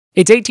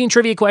It's 18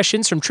 trivia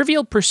questions from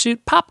Trivial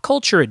Pursuit Pop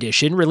Culture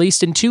Edition,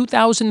 released in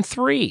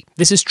 2003.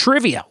 This is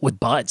Trivia with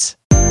Buds.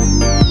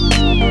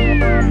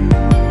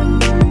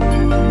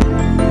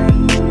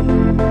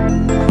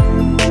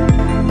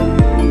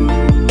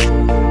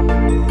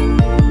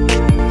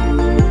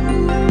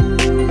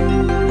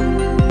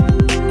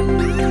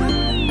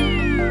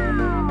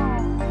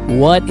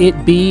 What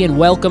it be, and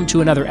welcome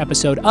to another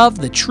episode of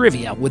the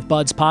Trivia with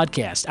Buds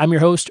podcast. I'm your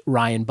host,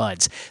 Ryan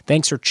Buds.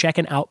 Thanks for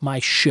checking out my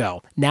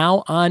show.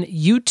 Now on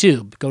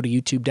YouTube. Go to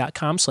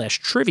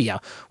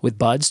youtube.com/trivia with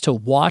Buds to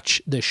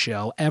watch the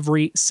show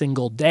every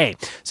single day.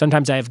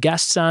 Sometimes I have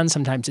guests on,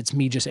 sometimes it's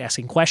me just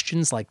asking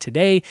questions like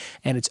today,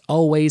 and it's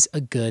always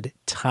a good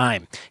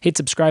time. Hit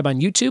subscribe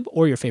on YouTube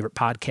or your favorite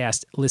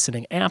podcast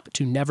listening app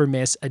to never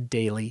miss a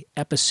daily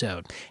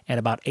episode, and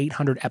about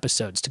 800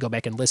 episodes to go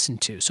back and listen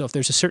to. So if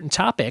there's a certain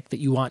topic that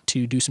you want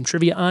to do some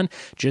trivia on,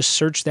 just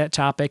search that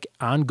topic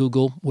on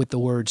Google with the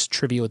words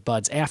Trivia with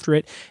Buds after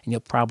it, and you'll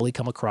probably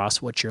come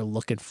across what you're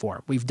looking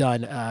for. We've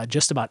done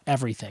just about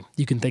everything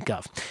you can think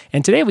of.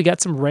 And today we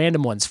got some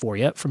random ones for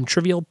you from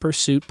Trivial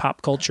Pursuit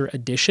Pop Culture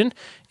Edition.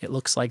 It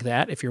looks like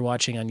that if you're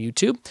watching on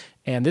YouTube.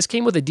 And this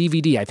came with a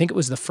DVD. I think it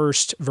was the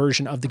first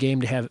version of the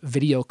game to have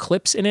video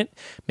clips in it.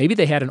 Maybe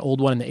they had an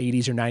old one in the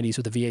 80s or 90s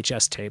with a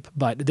VHS tape,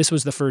 but this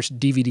was the first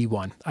DVD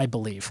one, I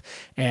believe.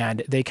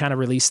 And they kind of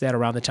released that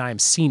around the time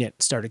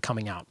CNET started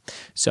coming out.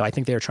 So I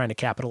think they were trying to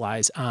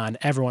capitalize on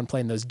everyone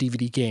playing those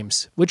DVD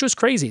games, which was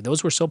crazy.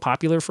 Those were so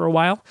popular for a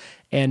while,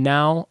 and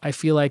now I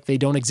feel like they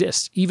don't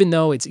exist. Even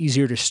though it's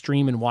easier to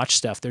stream and watch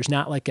stuff, there's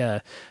not like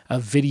a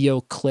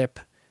video clip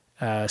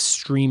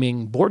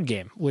streaming board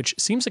game, which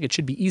seems like it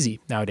should be easy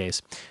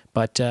nowadays.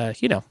 But, they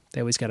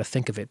always got to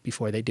think of it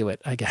before they do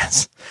it, I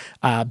guess.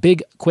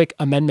 Big, quick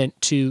amendment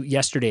to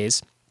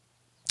yesterday's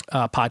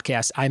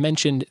podcast. I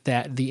mentioned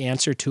that the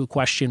answer to a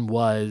question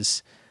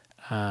was,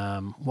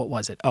 what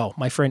was it? Oh,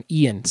 my friend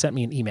Ian sent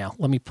me an email.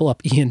 Let me pull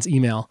up Ian's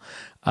email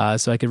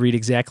so I could read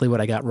exactly what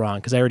I got wrong,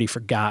 because I already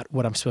forgot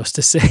what I'm supposed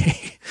to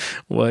say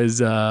was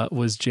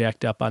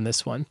jacked up on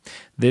this one.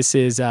 This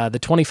is the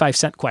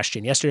 25-cent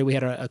question. Yesterday we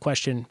had a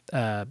question,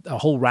 a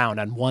whole round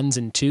on ones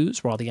and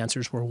twos, where all the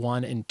answers were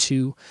one and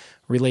two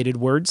related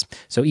words.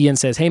 So Ian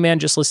says, "Hey man,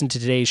 just listen to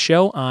today's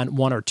show on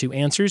one or two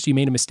answers. You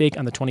made a mistake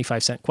on the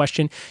 25-cent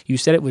question. You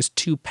said it was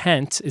 2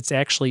 pence. It's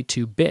actually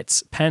 2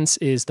 bits. Pence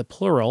is the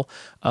plural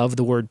of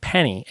the word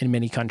penny in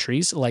many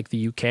countries, like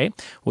the UK.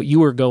 What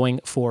you were going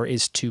for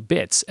is 2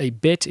 bits. A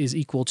bit is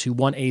equal to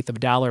 1/8 of a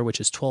dollar,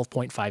 which is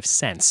 12.5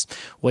 cents.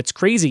 What's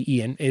crazy,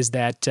 Ian, is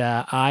that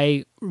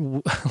I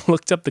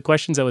looked up the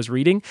questions I was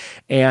reading,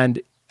 and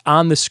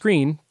on the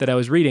screen that I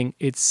was reading,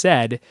 it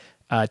said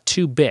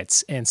 2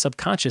 bits, and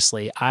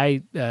subconsciously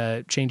I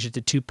changed it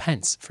to 2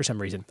 pence for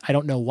some reason. I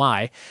don't know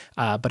why,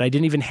 but I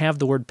didn't even have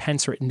the word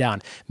pence written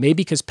down. Maybe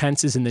because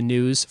Pence is in the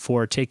news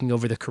for taking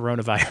over the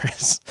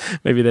coronavirus.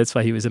 Maybe that's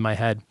why he was in my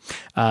head.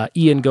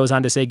 Ian goes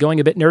on to say, going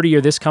a bit nerdier,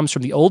 this comes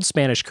from the old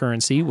Spanish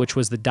currency, which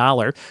was the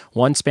dollar.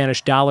 One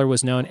Spanish dollar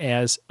was known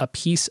as a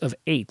piece of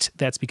 8.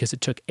 That's because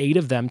it took 8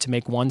 of them to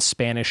make one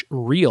Spanish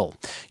real.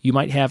 You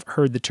might have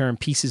heard the term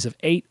pieces of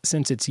 8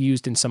 since it's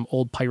used in some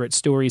old pirate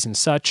stories and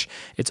such.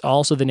 It's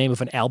also the name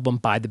of an album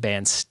by the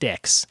band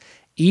Styx."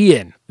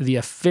 Ian, the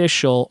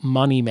official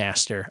money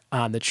master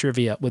on the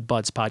Trivia with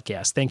Buds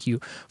podcast. Thank you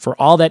for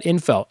all that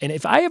info. And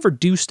if I ever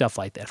do stuff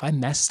like that, if I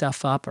mess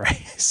stuff up or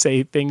I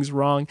say things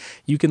wrong,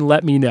 you can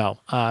let me know.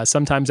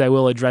 Sometimes I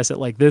will address it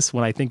like this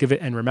when I think of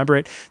it and remember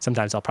it.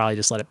 Sometimes I'll probably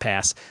just let it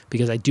pass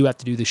because I do have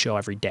to do the show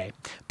every day.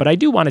 But I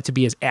do want it to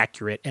be as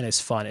accurate and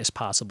as fun as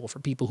possible for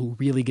people who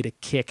really get a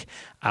kick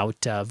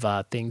out of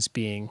things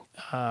being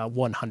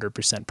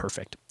 100%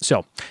 perfect.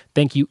 So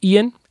thank you,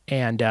 Ian.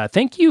 And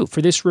thank you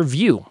for this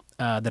review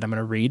that I'm going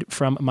to read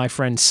from my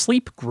friend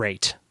Sleep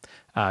Great.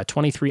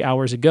 23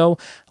 hours ago,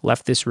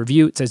 left this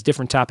review. It says,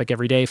 different topic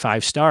every day,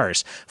 5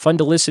 stars. Fun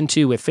to listen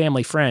to with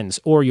family, friends,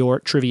 or your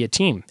trivia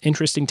team.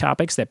 Interesting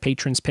topics that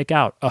patrons pick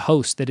out. A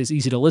host that is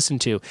easy to listen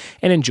to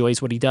and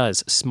enjoys what he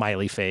does.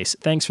 Smiley face.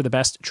 Thanks for the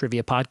best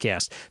trivia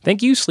podcast.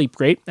 Thank you, Sleep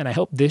Great, and I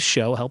hope this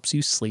show helps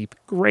you sleep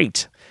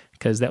great,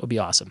 because that would be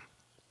awesome.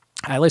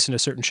 I listen to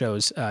certain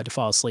shows to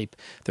fall asleep.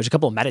 There's a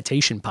couple of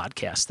meditation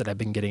podcasts that I've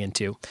been getting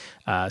into,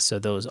 so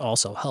those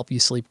also help you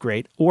sleep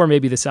great. Or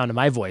maybe the sound of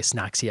my voice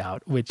knocks you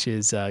out, which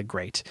is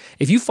great.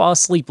 If you fall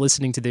asleep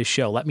listening to this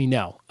show, let me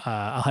know.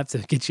 I'll have to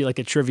get you like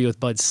a Trivia with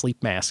Bud's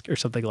sleep mask or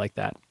something like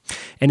that.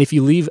 And if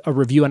you leave a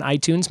review on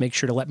iTunes, make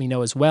sure to let me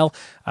know as well.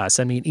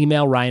 Send me an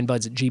email,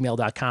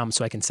 ryanbuds@gmail.com,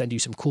 so I can send you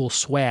some cool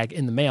swag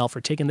in the mail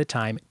for taking the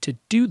time to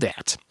do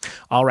that.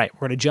 All right,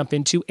 we're going to jump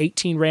into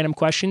 18 random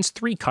questions,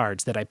 3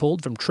 cards that I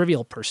pulled from Trivial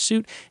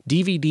Pursuit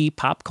DVD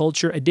Pop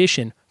Culture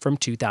Edition from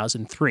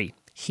 2003.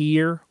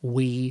 Here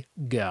we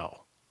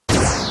go.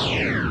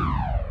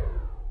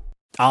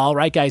 All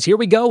right, guys, here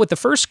we go with the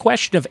first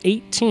question of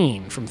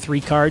 18 from 3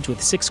 cards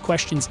with 6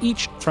 questions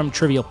each from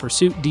Trivial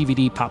Pursuit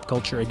DVD Pop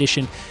Culture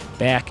Edition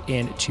back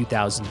in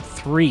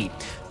 2003.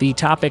 The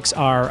topics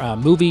are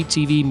movie,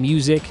 TV,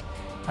 music,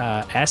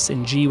 S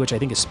and G, which I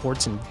think is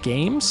sports and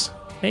games,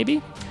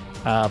 maybe,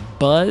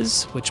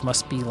 Buzz, which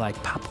must be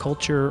like pop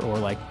culture or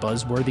like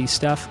buzzworthy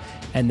stuff.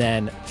 And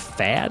then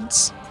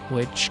fads,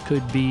 which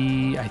could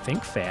be, I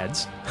think,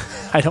 fads.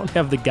 I don't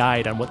have the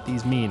guide on what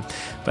these mean,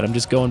 but I'm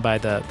just going by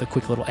the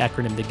quick little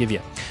acronym they give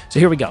you. So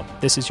here we go.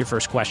 This is your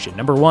first question.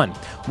 Number 1,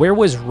 where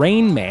was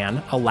Rain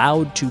Man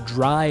allowed to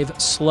drive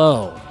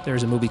slow?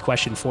 There's a movie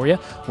question for you.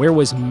 Where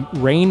was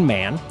Rain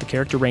Man, the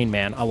character Rain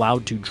Man,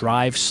 allowed to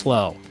drive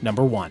slow?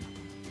 Number 1.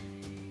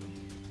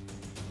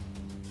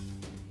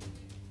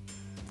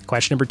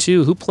 Question number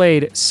 2, who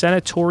played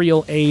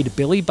senatorial aide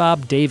Billy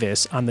Bob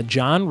Davis on the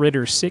John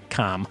Ritter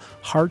sitcom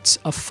Hearts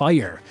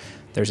Afire?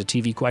 There's a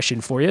TV question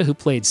for you. Who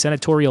played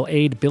senatorial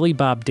aide Billy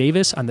Bob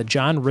Davis on the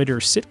John Ritter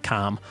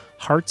sitcom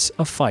Hearts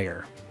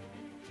Afire?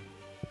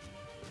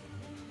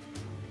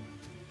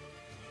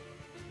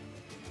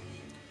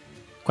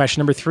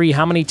 Question number 3,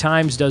 how many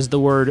times does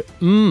the word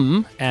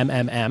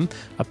MMM,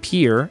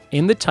 appear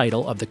in the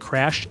title of the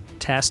Crash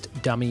Test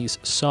Dummies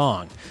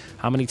song?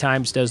 How many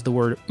times does the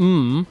word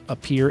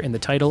appear in the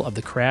title of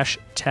the Crash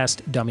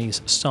Test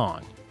Dummies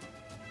song?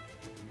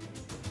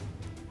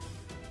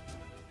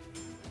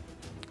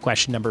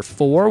 Question number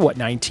 4, what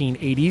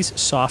 1980s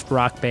soft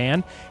rock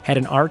band had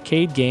an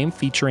arcade game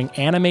featuring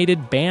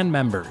animated band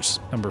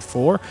members? Number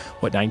 4,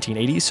 what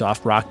 1980s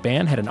soft rock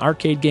band had an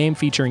arcade game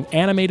featuring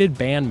animated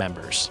band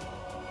members?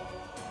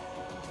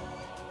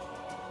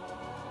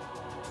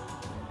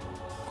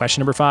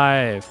 Question number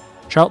 5.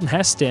 Charlton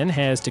Heston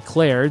has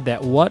declared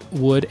that what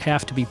would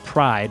have to be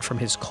pried from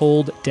his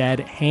cold, dead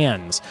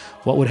hands?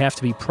 What would have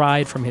to be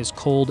pried from his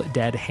cold,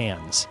 dead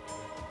hands?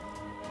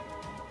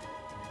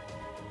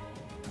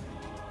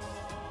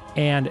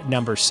 And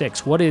number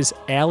 6, what is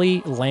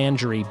Allie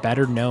Landry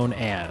better known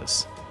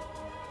as?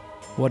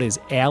 What is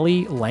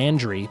Allie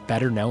Landry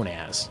better known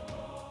as?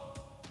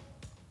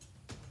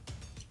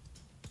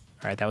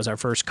 All right, that was our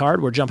first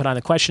card. We're jumping on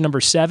to question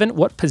number 7.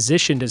 What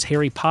position does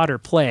Harry Potter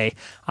play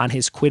on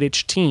his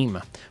Quidditch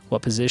team?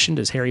 What position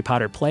does Harry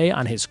Potter play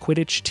on his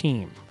Quidditch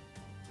team?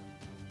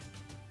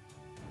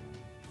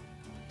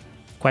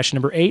 Question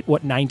number 8.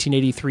 What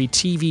 1983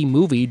 TV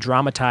movie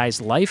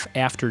dramatized life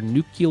after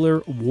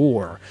nuclear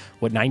war?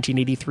 What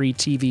 1983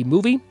 TV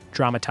movie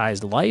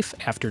dramatized life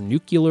after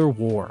nuclear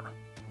war?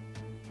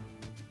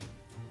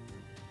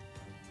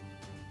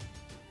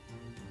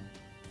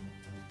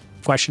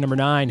 Question number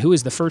 9, who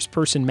is the first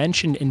person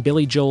mentioned in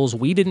Billy Joel's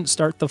We Didn't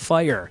Start the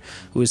Fire?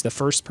 Who is the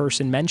first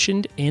person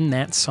mentioned in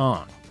that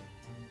song?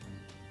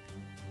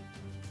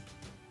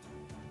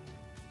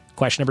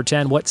 Question number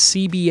 10, what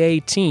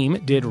CBA team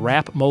did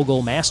rap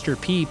mogul Master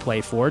P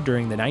play for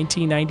during the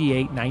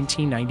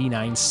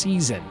 1998-1999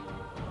 season?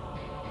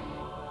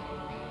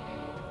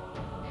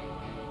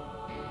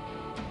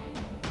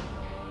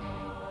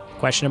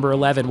 Question number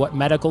 11, what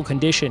medical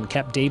condition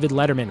kept David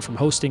Letterman from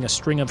hosting a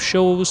string of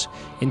shows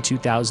in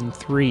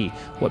 2003?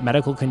 What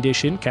medical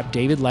condition kept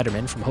David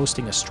Letterman from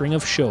hosting a string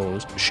of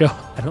shows I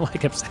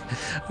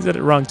said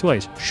it wrong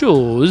twice.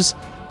 Shows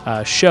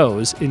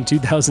in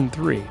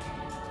 2003.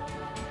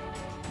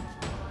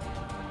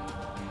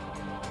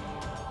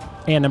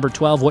 And number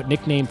 12, what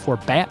nickname for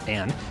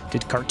Batman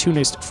did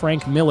cartoonist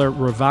Frank Miller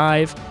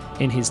revive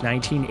in his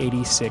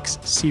 1986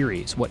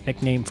 series? What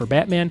nickname for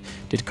Batman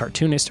did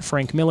cartoonist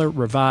Frank Miller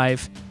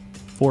revive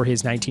for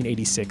his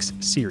 1986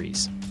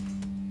 series?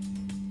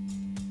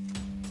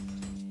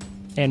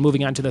 And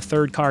moving on to the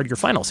third card, your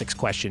final 6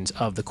 questions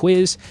of the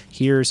quiz.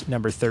 Here's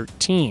number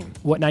 13.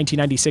 What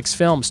 1996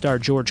 film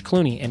starred George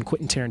Clooney and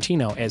Quentin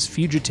Tarantino as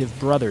fugitive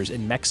brothers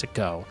in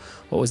Mexico?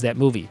 What was that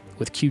movie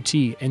with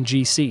QT and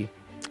GC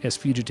as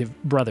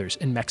fugitive brothers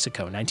in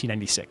Mexico,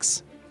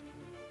 1996?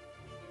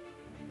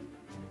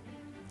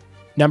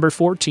 Number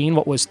 14,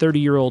 what was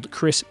 30-year-old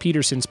Chris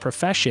Peterson's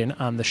profession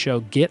on the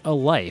show Get a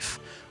Life?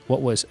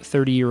 What was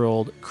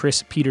 30-year-old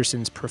Chris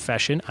Peterson's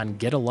profession on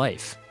Get a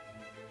Life?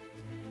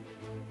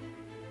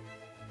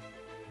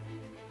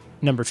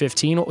 Number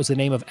 15, what was the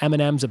name of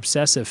Eminem's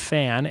obsessive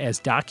fan as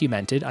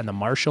documented on the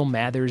Marshall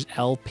Mathers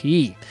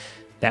LP?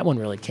 That one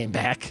really came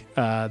back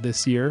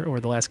this year or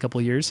the last couple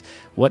of years.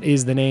 What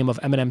is the name of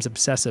Eminem's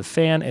obsessive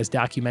fan as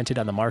documented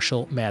on the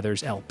Marshall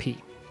Mathers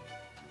LP?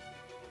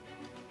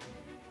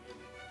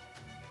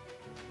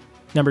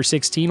 Number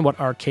 16, what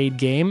arcade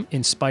game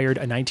inspired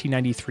a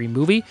 1993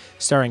 movie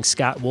starring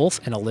Scott Wolf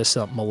and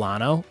Alyssa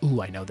Milano?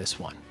 Ooh, I know this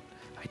one.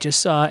 I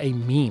just saw a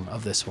meme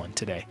of this one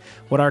today.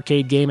 What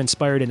arcade game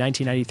inspired a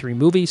 1993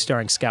 movie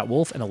starring Scott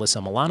Wolf and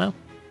Alyssa Milano?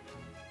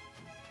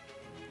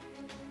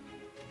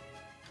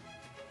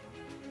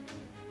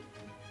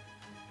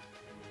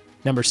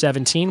 Number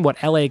 17,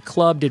 what LA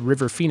club did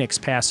River Phoenix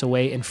pass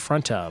away in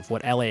front of?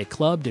 What LA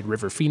club did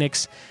River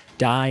Phoenix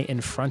die in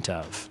front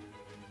of?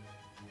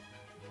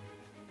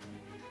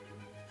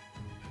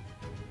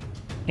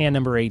 And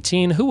number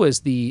 18, who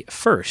was the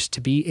first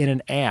to be in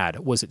an ad?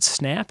 Was it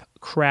Snap,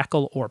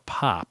 Crackle, or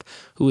Pop?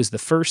 Who was the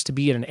first to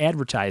be in an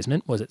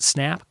advertisement? Was it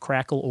Snap,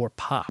 Crackle, or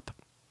Pop?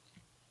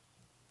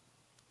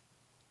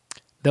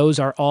 those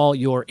are all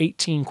your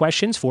 18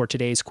 questions for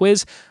today's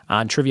quiz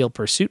on Trivial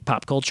Pursuit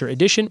Pop Culture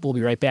Edition. We'll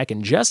be right back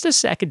in just a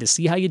second to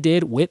see how you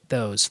did with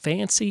those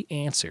fancy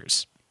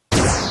answers.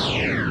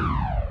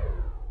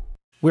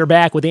 We're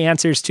back with the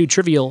answers to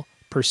Trivial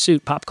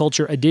Pursuit Pop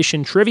Culture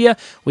Edition trivia.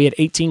 We had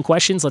 18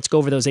 questions. Let's go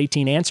over those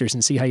 18 answers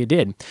and see how you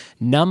did.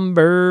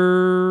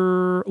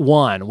 Number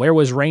 1, where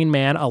was Rain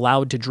Man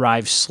allowed to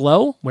drive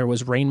slow? Where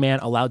was Rain Man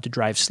allowed to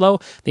drive slow?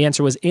 The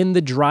answer was in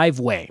the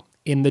driveway.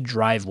 In the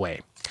driveway.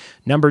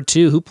 Number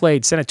 2, who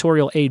played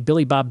senatorial aide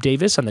Billy Bob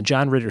Davis on the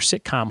John Ritter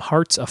sitcom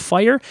Hearts of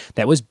Fire?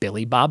 That was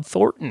Billy Bob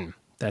Thornton.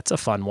 That's a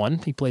fun one.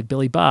 He played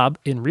Billy Bob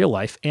in real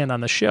life and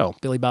on the show.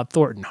 Billy Bob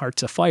Thornton,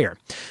 Hearts of Fire.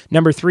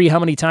 Number 3, how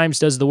many times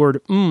does the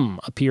word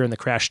appear in the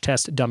Crash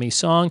Test Dummy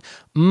song?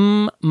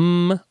 4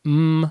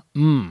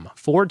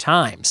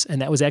 times.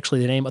 And that was actually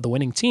the name of the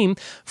winning team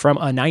from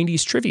a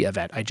 90s trivia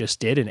event I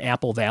just did in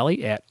Apple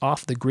Valley at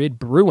Off the Grid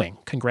Brewing.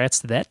 Congrats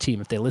to that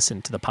team if they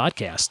listened to the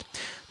podcast.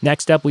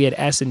 Next up, we had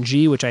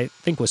S&G, which I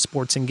think was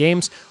Sports and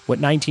Games. What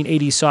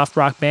 1980s soft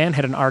rock band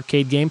had an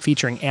arcade game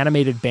featuring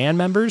animated band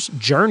members?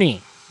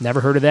 Journey.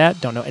 Never heard of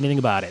that. Don't know anything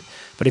about it.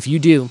 But if you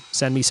do,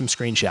 send me some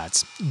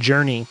screenshots.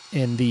 Journey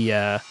in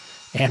the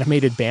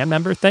animated band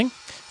member thing,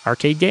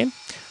 arcade game.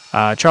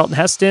 Charlton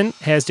Heston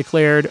has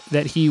declared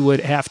that he would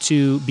have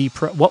to be,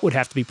 what would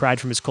have to be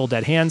pried from his cold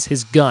dead hands?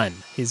 His gun.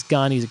 His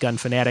gun. He's a gun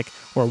fanatic,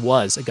 or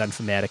was a gun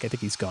fanatic. I think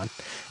he's gone.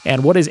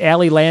 And what is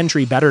Allie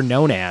Landry better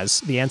known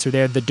as? The answer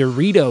there, the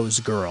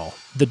Doritos Girl.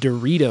 The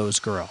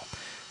Doritos Girl.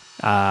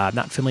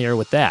 Not familiar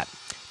with that.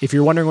 If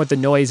you're wondering what the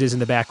noise is in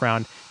the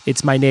background,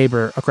 it's my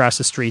neighbor across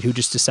the street who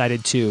just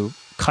decided to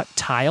cut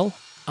tile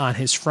on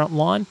his front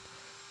lawn,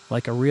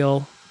 like a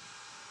real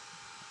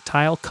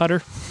tile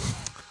cutter.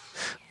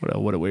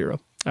 What a weirdo.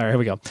 All right, here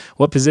we go.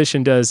 What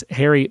position does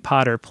Harry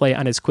Potter play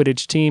on his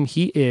Quidditch team?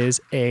 He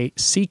is a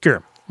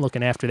seeker,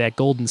 looking after that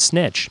golden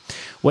snitch.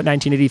 What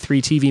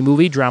 1983 TV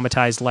movie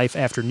dramatized life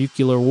after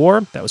nuclear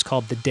war? That was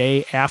called The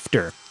Day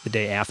After. The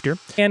Day After.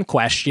 And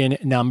question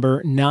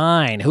number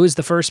 9. Who is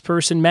the first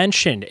person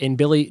mentioned in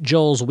Billy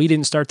Joel's We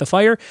Didn't Start the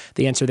Fire?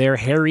 The answer there,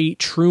 Harry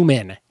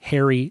Truman.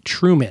 Harry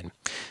Truman.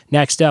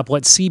 Next up,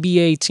 what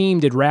CBA team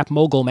did rap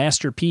mogul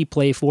Master P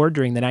play for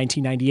during the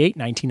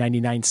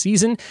 1998-1999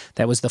 season?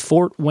 That was the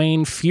Fort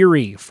Wayne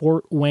Fury.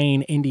 Fort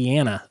Wayne,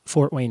 Indiana.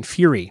 Fort Wayne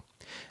Fury.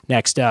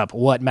 Next up,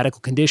 what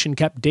medical condition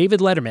kept David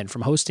Letterman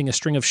from hosting a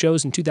string of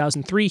shows in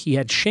 2003? He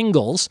had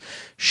shingles.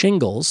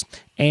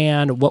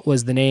 And what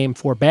was the name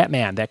for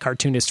Batman that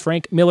cartoonist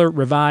Frank Miller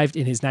revived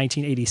in his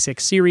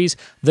 1986 series,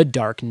 The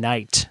Dark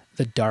Knight?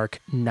 The Dark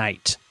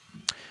Knight.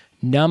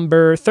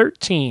 Number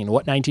 13,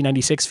 what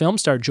 1996 film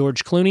starred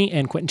George Clooney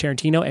and Quentin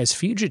Tarantino as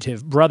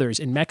fugitive brothers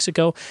in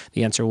Mexico?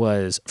 The answer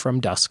was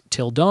From Dusk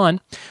Till Dawn.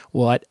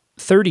 What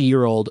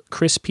 30-year-old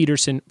Chris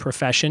Peterson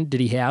profession did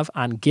he have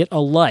on Get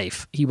a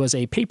Life? He was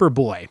a paper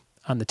boy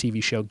on the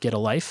TV show Get a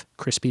Life.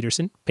 Chris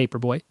Peterson, paper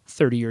boy,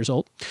 30 years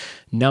old.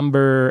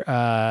 Number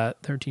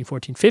 13,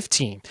 14,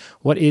 15.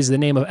 What is the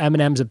name of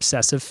Eminem's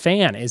obsessive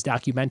fan? Is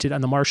documented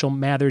on the Marshall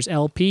Mathers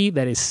LP.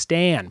 That is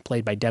Stan,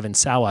 played by Devin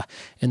Sawa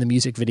in the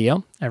music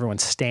video.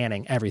 Everyone's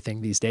stanning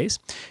everything these days.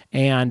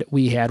 And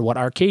we had what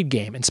arcade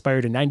game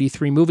inspired a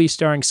 93 movie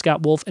starring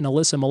Scott Wolf and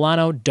Alyssa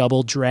Milano,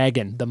 Double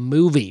Dragon, the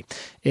movie.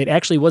 It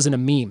actually wasn't a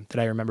meme that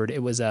I remembered.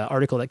 It was an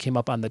article that came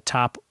up on the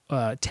top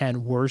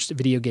 10 worst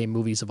video game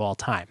movies of all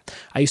time.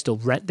 I used to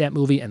rent that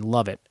movie and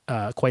love it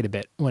quite a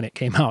bit when it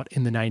came out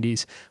in the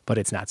 90s, but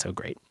it's not so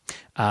great.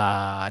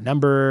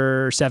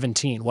 Number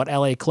 17. What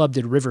LA club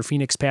did River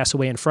Phoenix pass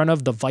away in front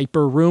of? The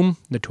Viper Room,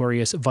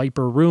 notorious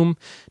Viper Room,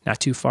 not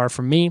too far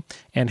from me.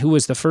 And who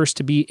was the first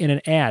to be in an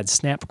ad?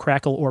 Snap,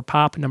 Crackle, or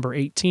Pop? Number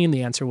 18.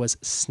 The answer was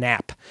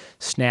Snap.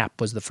 Snap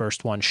was the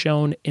first one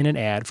shown in an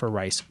ad for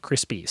Rice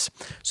Krispies.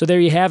 So there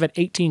you have it.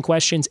 18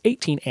 questions,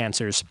 18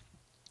 answers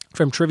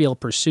from Trivial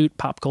Pursuit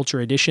Pop Culture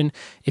Edition.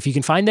 If you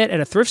can find that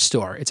at a thrift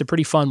store, it's a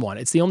pretty fun one.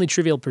 It's the only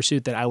Trivial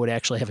Pursuit that I would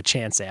actually have a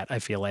chance at, I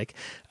feel like,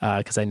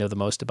 because I know the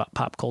most about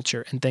pop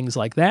culture and things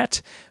like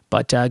that.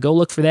 But go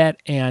look for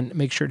that and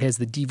make sure it has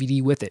the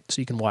DVD with it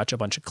so you can watch a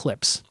bunch of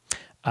clips.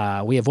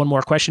 We have one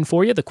more question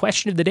for you. The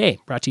question of the day,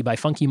 brought to you by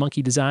Funky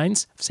Monkey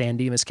Designs of San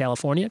Dimas,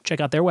 California. Check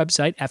out their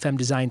website,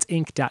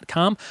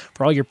 fmdesignsinc.com,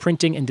 for all your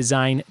printing and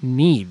design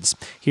needs.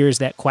 Here's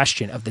that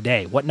question of the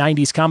day. What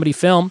 90s comedy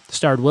film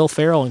starred Will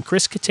Ferrell and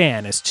Chris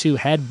Kattan as two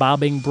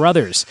head-bobbing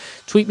brothers?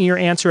 Tweet me your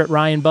answer at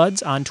Ryan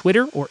Buds on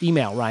Twitter or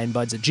email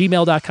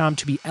ryanbuds@gmail.com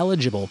to be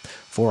eligible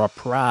for a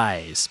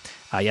prize.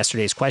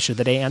 Yesterday's question of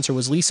the day answer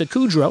was Lisa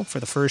Kudrow, for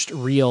the first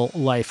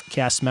real-life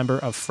cast member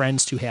of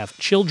Friends to have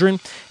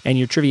children. And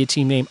your trivia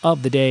team name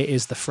of the day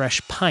is the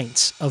Fresh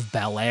Pints of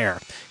Bel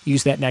Air.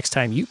 Use that next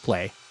time you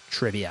play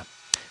trivia.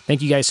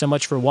 Thank you guys so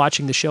much for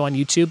watching the show on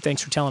YouTube.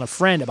 Thanks for telling a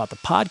friend about the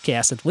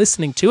podcast and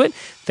listening to it.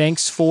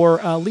 Thanks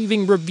for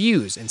leaving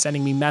reviews and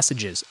sending me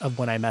messages of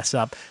when I mess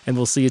up. And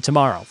we'll see you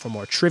tomorrow for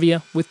more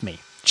trivia with me.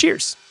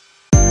 Cheers!